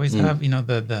project I always have, you know,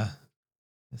 the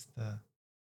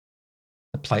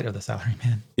plight of the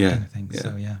salaryman kind of thing.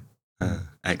 So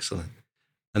excellent.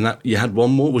 And that you had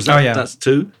one more? Was that that's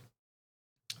two?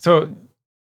 So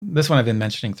this one I've been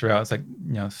mentioning throughout. It's like,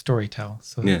 you know, story tell.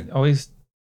 So always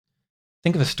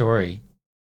think of a story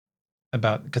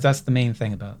about, because that's the main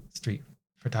thing about street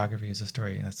photography is a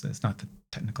story. It's not the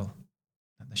technical,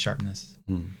 not the sharpness.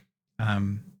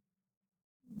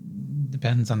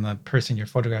 Depends on the person you're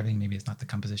photographing. Maybe it's not the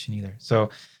composition either. So,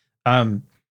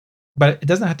 but it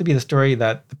doesn't have to be the story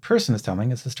that the person is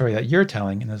telling. It's the story that you're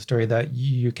telling, and a story that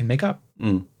you can make up.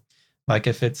 Like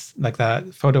if it's like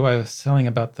that photo I was telling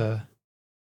about the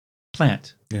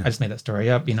plant. I just made that story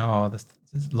up. You know, this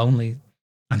lonely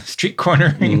on the street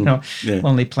corner. You know,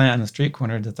 lonely plant on the street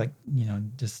corner that's like, you know,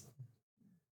 just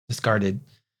discarded.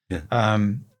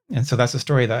 And so that's a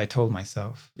story that I told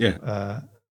myself.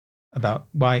 About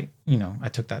why, you know, I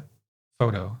took that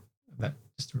photo, that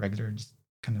just regular, just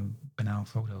kind of banal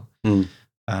photo.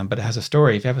 But it has a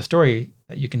story. If you have a story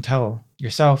that you can tell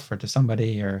yourself or to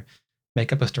somebody or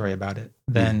make up a story about it,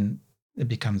 then it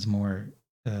becomes more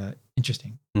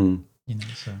interesting. You know,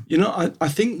 so. You know, I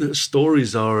think that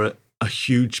stories are a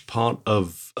huge part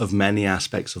of many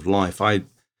aspects of life. I'm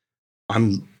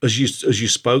as you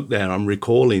spoke there, I'm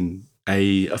recalling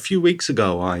a few weeks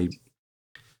ago,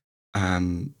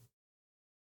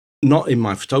 not in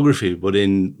my photography, but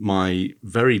in my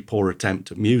very poor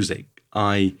attempt at music,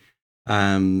 one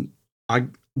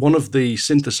of the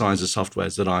synthesizer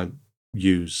softwares that I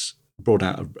use brought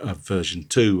out a version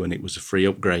 2, and it was a free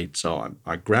upgrade. So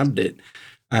I grabbed it,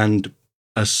 and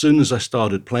as soon as I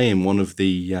started playing one of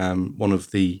the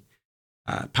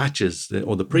patches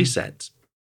or the presets,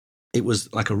 it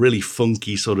was like a really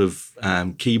funky sort of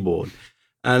keyboard,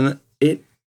 and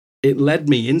it led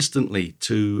me instantly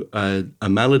to a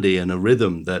melody and a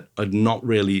rhythm that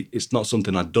it's not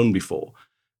something I'd done before.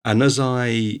 And as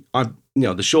I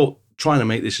trying to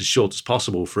make this as short as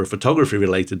possible for a photography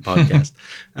related podcast.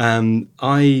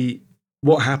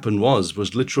 What happened was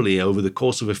literally over the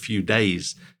course of a few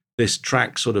days, this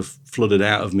track sort of flooded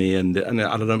out of me. And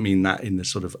I don't mean that in the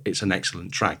sort of, it's an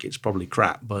excellent track. It's probably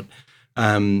crap. But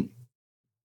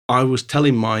I was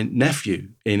telling my nephew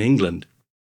in England,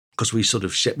 because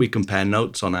we compare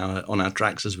notes on our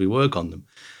tracks as we work on them.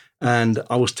 And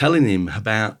I was telling him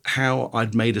about how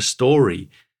I'd made a story.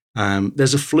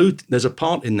 There's a flute, there's a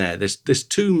part in there. There's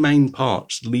two main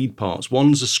parts, lead parts.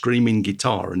 One's a screaming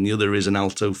guitar and the other is an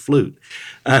alto flute.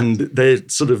 And they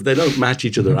don't match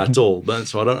each other at all. But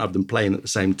so I don't have them playing at the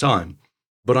same time.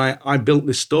 But I built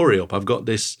this story up. I've got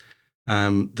this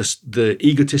the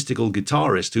egotistical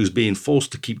guitarist who's being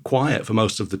forced to keep quiet for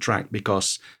most of the track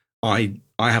because I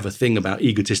have a thing about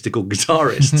egotistical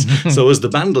guitarists. So as the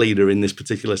band leader in this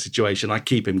particular situation, I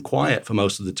keep him quiet for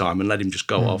most of the time and let him just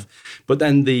go off. But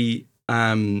then the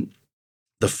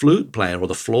flute player, or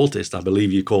the flautist, I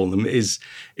believe you call them, is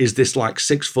this like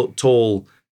 6 foot tall,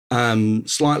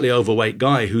 slightly overweight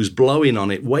guy who's blowing on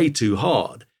it way too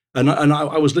hard. And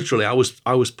I was literally, I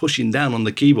was pushing down on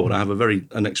the keyboard. I have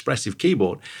an expressive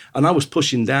keyboard, and I was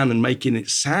pushing down and making it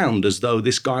sound as though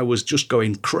this guy was just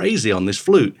going crazy on this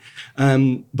flute.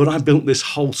 But I built this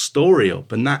whole story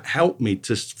up, and that helped me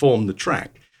to form the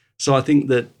track. So I think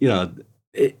that,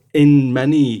 in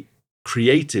many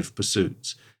creative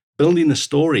pursuits, building a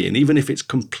story, and even if it's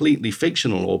completely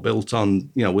fictional or built on,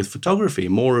 with photography,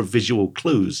 more of visual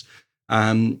clues.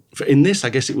 In this, I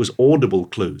guess it was audible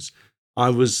clues. I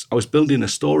was building a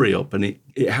story up, and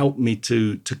it helped me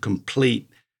to complete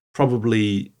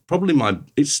probably my.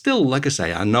 It's still, like I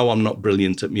say, I know I'm not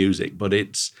brilliant at music, but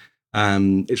it's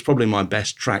probably my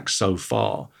best track so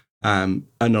far. And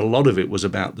a lot of it was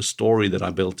about the story that I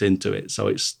built into it. So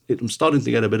I'm starting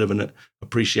to get a bit of an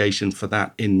appreciation for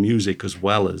that in music as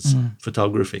well as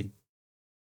photography.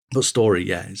 But story,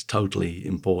 yeah, is totally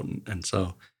important. And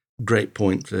so, great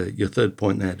point, your third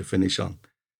point there to finish on.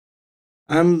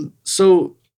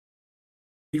 So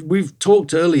we've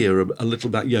talked earlier a little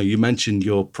about, you mentioned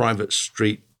your private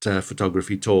street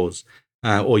photography tours,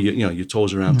 or your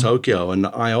tours around Tokyo, and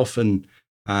I often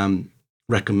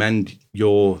recommend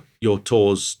your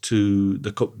tours to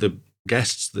the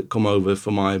guests that come over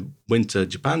for my winter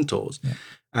Japan tours. Yeah.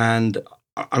 And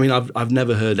I mean, I've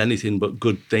never heard anything but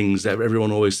good things.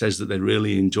 Everyone always says that they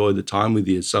really enjoy the time with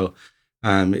you. So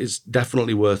it's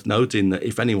definitely worth noting that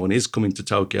if anyone is coming to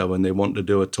Tokyo and they want to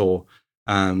do a tour,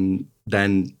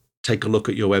 then take a look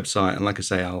at your website. And like I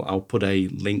say, I'll put a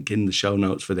link in the show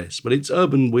notes for this. But it's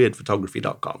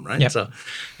urbanweirdphotography.com, right? Yep. So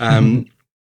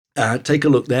take a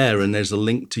look there, and there's a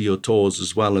link to your tours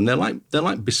as well. And they're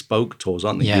like bespoke tours,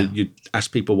 aren't they? Yeah. You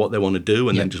ask people what they want to do,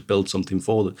 and then just build something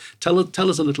for them. Tell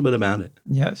us a little bit about it.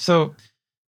 Yeah. So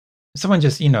someone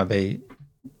just, you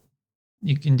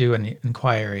can do an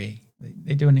inquiry.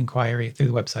 They do an inquiry through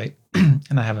the website,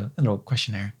 and I have a little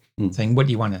questionnaire saying, what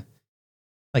do you want to,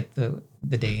 like the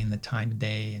day and the time of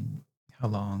day and how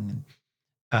long,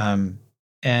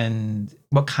 and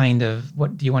what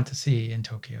do you want to see in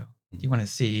Tokyo? Do you want to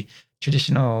see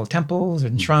traditional temples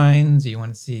and shrines? Do you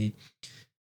want to see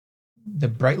the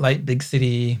bright light big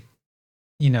city,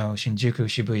 Shinjuku,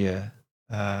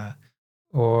 Shibuya,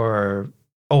 or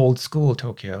old school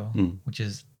Tokyo, which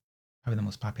is probably the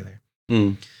most popular?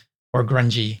 Or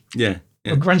grungy. Yeah.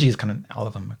 Well, grungy is kind of, all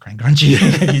of them are kind of grungy.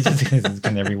 It's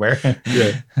kind of everywhere.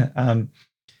 Yeah.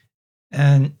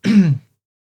 And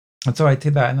so I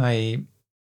did that, and I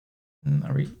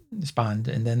respond,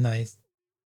 and then I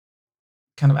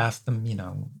kind of ask them,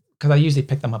 because I usually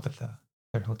pick them up at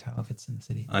their hotel if it's in the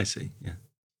city. I see. Yeah.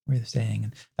 Where they're staying,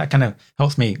 and that kind of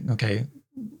helps me. Okay,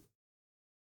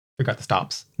 figure out the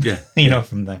stops. Yeah.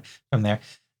 From there,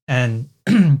 and.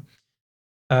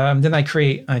 Then I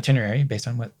create an itinerary based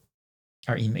on what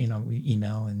our email, we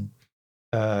email, and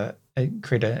I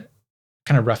create a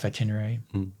kind of rough itinerary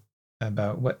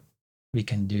about what we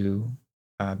can do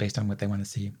based on what they want to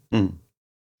see.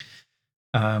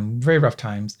 Very rough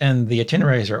times, and the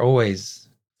itineraries are always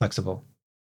flexible,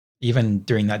 even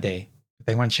during that day. If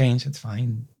they want to change, it's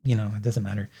fine. It doesn't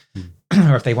matter.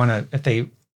 Or if they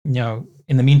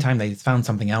in the meantime they found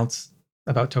something else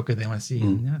about Tokyo they want to see,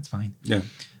 it's fine. Yeah.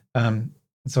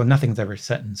 So nothing's ever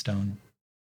set in stone,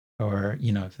 or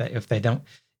if they don't,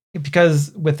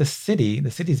 because with the city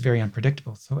is very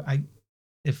unpredictable. So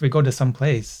if we go to some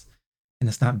place and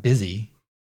it's not busy,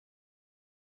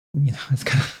 it's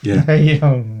kind of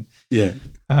yeah.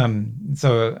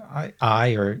 So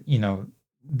I or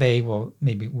they will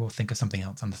think of something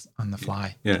else on the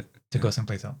fly to go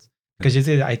someplace else, because you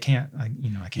see I can't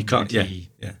guarantee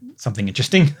something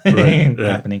interesting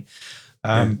happening.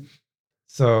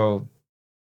 So.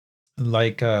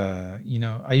 Like, I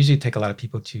usually take a lot of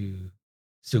people to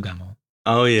Sugamo.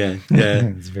 Oh, yeah.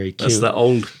 It's very cute. That's the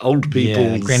old people.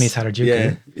 Yeah, Granny's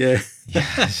Harajuku. Yeah.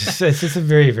 It's just a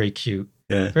very, very cute.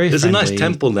 Yeah. Very There's friendly. a nice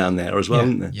temple down there as well,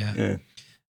 isn't there? Yeah.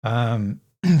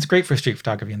 It's great for street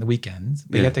photography on the weekends,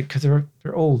 but you have to, because they're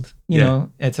old. They're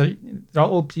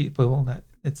all old people.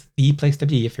 It's the place to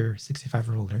be if you're 65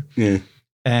 or older. Yeah.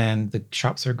 And the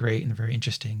shops are great and very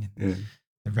interesting. And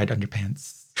the red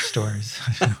underpants stores.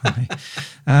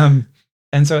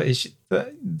 And so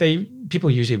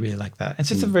people usually really like that. It's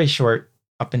just a very short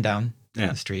up and down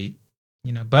the street,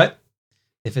 but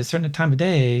if it's a certain time of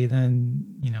day, then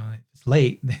if it's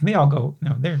late, they all go.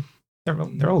 No,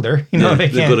 they're older. They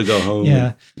they've got to go home.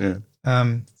 Yeah. Yeah.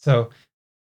 So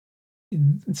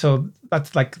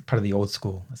that's like part of the old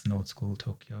school. That's an old school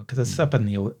Tokyo because it's up in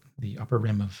the upper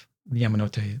rim of the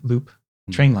Yamanote Loop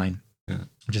train line,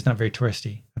 which is not very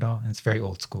touristy at all, and it's very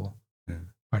old school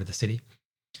part of the city.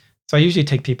 So I usually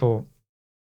take people.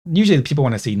 Usually, the people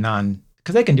want to see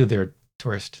because they can do the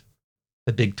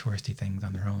big touristy things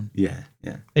on their own. Yeah.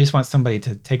 They just want somebody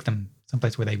to take them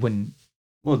someplace where they wouldn't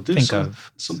think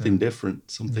of something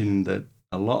different, something that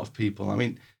a lot of people. I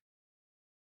mean,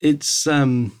 it's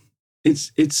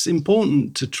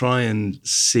important to try and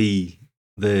see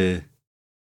the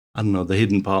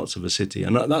hidden parts of a city,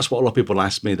 and that's what a lot of people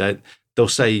ask me. That they'll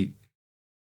say,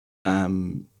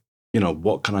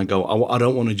 what can I go? I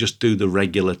don't want to just do the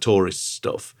regular tourist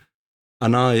stuff.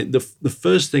 And the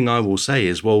first thing I will say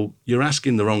is, well, you're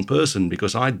asking the wrong person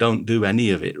because I don't do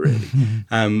any of it really.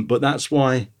 But that's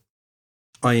why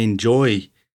I enjoy,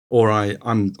 or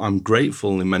I'm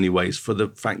grateful in many ways for the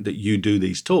fact that you do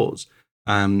these tours.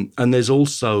 And there's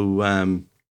also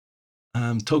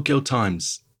Tokyo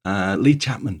Times, Lee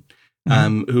Chapman,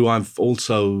 who I've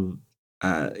also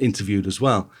interviewed as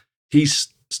well. He's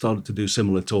started to do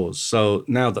similar tours. So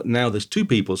now there's two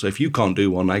people. So if you can't do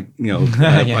one, I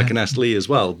can ask Lee as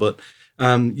well. But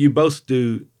you both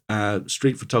do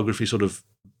street photography, sort of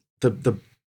the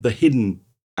hidden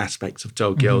aspects of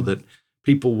Tokyo that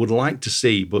people would like to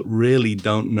see, but really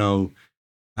don't know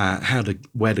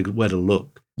where to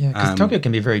look. Yeah, because Tokyo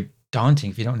can be very daunting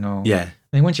if you don't know. Yeah.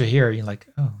 I mean, once you're here, you're like,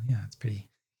 oh yeah, it's pretty.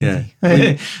 Yeah.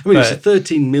 I mean, it's a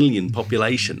 13 million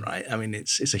population, right? I mean,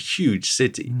 it's a huge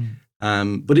city.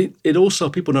 But it also,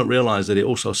 people don't realize that it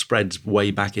also spreads way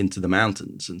back into the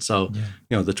mountains. And so,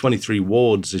 the 23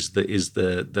 wards is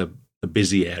the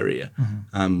busy area.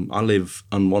 I live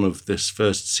on one of the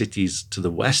first cities to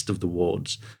the west of the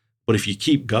wards. But if you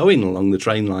keep going along the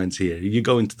train lines here, you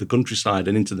go into the countryside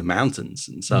and into the mountains.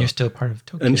 And so you're still part of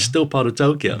Tokyo. And it's still part of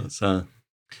Tokyo. Yeah. So,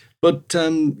 but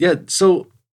so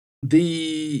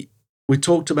we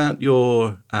talked about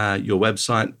your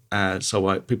website,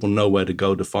 so people know where to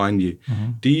go to find you.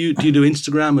 Do you do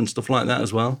Instagram and stuff like that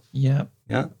as well? Yeah.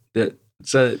 Yeah.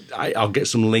 So I'll get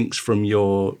some links from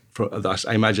I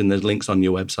imagine there's links on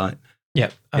your website.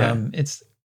 Yeah.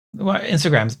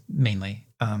 Instagram's mainly.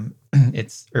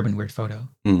 It's Urban Weird Photo.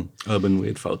 Urban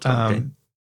Weird Photo. Okay.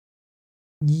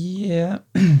 Yeah.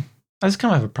 I just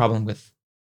kind of have a problem with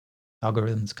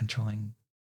algorithms controlling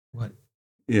what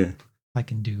I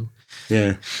can do.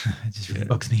 Yeah. It just really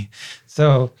bugs me.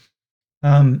 So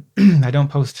I don't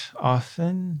post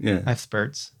often. Yeah. I have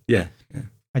spurts. Yeah.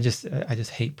 I just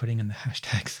hate putting in the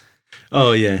hashtags.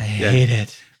 Oh yeah. I hate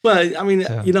it. Well, I mean,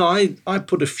 I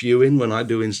put a few in when I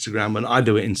do Instagram, and I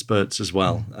do it in spurts as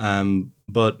well.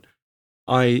 But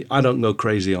I don't go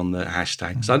crazy on the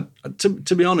hashtags.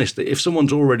 To be honest, if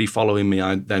someone's already following me,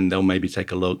 then they'll maybe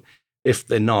take a look. If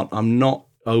they're not, I'm not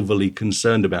overly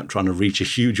concerned about trying to reach a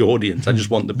huge audience. I just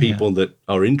want the people that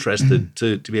are interested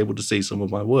to be able to see some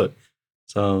of my work.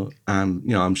 So,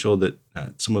 I'm sure that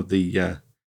some of the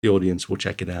audience will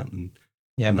check it out. And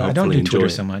but I don't do Twitter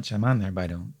so much. I'm on there, but I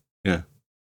don't. Yeah.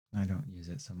 I don't use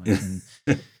it so much.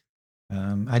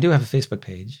 And, I do have a Facebook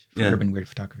page for Urban Weird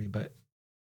Photography, but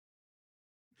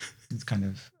it's kind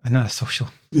of, I'm not a social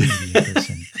media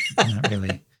person. I'm not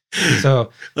really.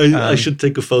 So I should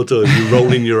take a photo of you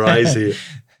rolling your eyes here.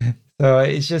 So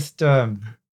it's just, Instagram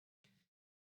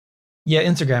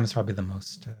is probably the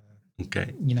most,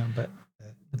 okay. But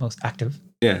the most active.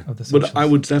 Yeah, of the socials. But I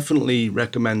would definitely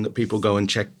recommend that people go and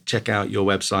check out your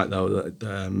website though.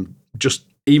 Just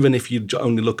even if you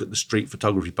only look at the street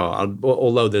photography part,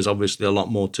 although there's obviously a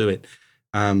lot more to it.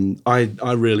 I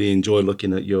really enjoy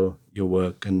looking at your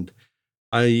work, and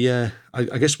I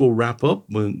guess we'll wrap up.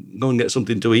 We'll go and get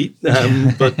something to eat.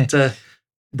 But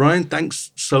Brian,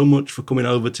 thanks so much for coming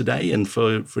over today and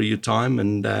for your time.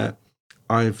 And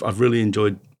I've really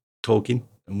enjoyed talking.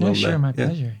 And sure, my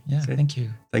pleasure. Yeah, thank you.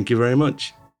 Thank you very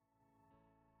much.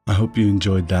 I hope you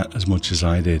enjoyed that as much as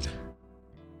I did.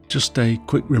 Just a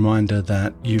quick reminder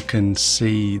that you can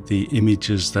see the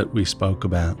images that we spoke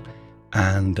about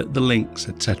and the links,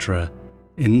 etc.,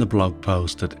 in the blog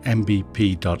post at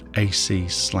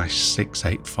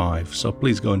mbp.ac/685. So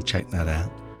please go and check that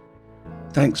out.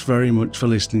 Thanks very much for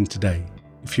listening today.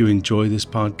 If you enjoy this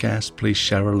podcast, please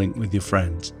share a link with your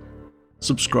friends.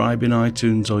 Subscribe in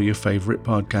iTunes or your favorite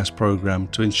podcast program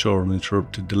to ensure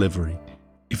uninterrupted delivery.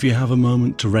 If you have a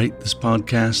moment to rate this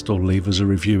podcast or leave us a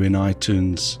review in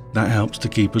iTunes, that helps to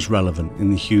keep us relevant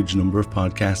in the huge number of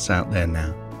podcasts out there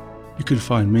now. You can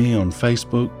find me on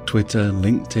Facebook, Twitter,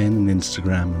 LinkedIn and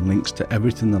Instagram, and links to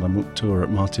everything that I'm up to are at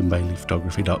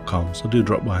martinbaileyphotography.com, so do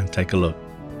drop by and take a look.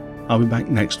 I'll be back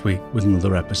next week with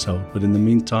another episode, but in the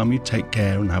meantime, you take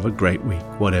care and have a great week,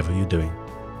 whatever you're doing.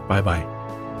 Bye-bye.